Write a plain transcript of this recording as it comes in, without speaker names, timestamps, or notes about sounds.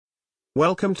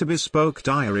Welcome to Bespoke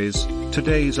Diaries.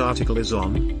 Today's article is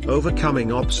on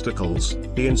Overcoming Obstacles,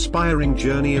 the Inspiring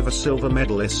Journey of a Silver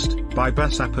Medalist, by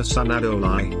Basappa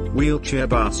Sunadolai, wheelchair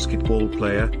basketball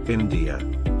player, India.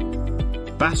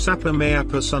 Basappa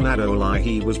Mayappa Sunadolai.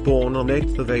 He was born on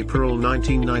 8th of April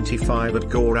 1995 at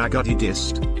Goragudi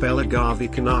Dist, Belagavi,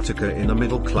 Karnataka in a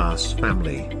middle-class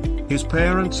family. His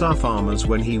parents are farmers.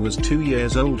 When he was 2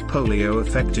 years old, polio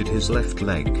affected his left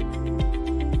leg.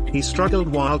 He struggled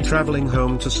while traveling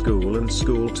home to school and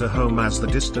school to home as the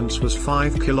distance was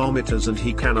 5 kilometers and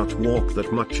he cannot walk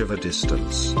that much of a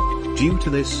distance. Due to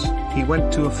this, he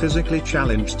went to a physically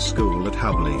challenged school at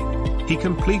Hubli. He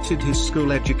completed his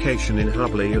school education in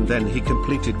Hubli and then he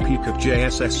completed Pukak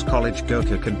JSS College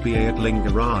Gokak and BA at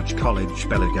Lingaraj College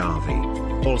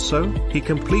Belagavi. Also, he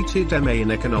completed MA in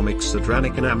Economics at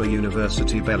Ranikanama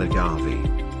University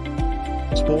Belagavi.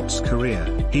 Sports career.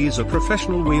 He is a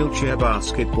professional wheelchair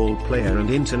basketball player and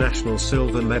international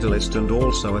silver medalist and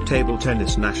also a table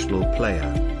tennis national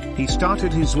player. He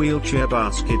started his wheelchair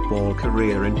basketball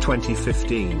career in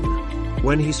 2015.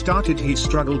 When he started, he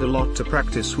struggled a lot to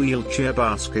practice wheelchair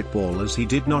basketball as he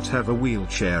did not have a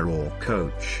wheelchair or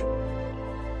coach.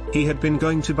 He had been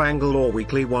going to Bangalore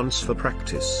weekly once for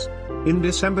practice. In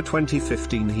December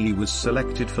 2015 he was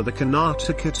selected for the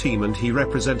Karnataka team and he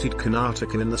represented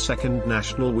Karnataka in the second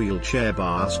National Wheelchair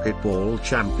Basketball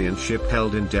Championship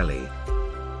held in Delhi.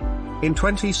 In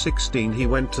 2016 he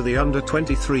went to the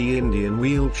Under-23 Indian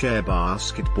Wheelchair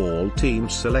Basketball Team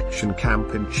selection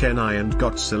camp in Chennai and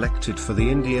got selected for the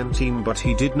Indian team, but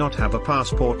he did not have a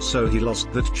passport, so he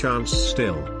lost that chance.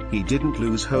 Still, he didn't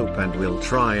lose hope and will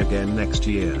try again next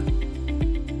year.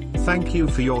 Thank you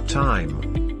for your time.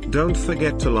 Don't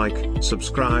forget to like,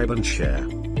 subscribe and share.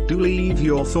 Do leave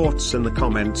your thoughts in the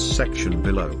comments section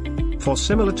below. For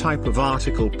similar type of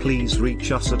article, please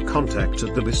reach us at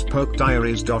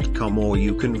contact@thebespokediaries.com, or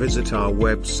you can visit our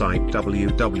website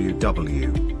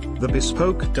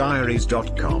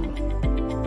www.thebespokediaries.com.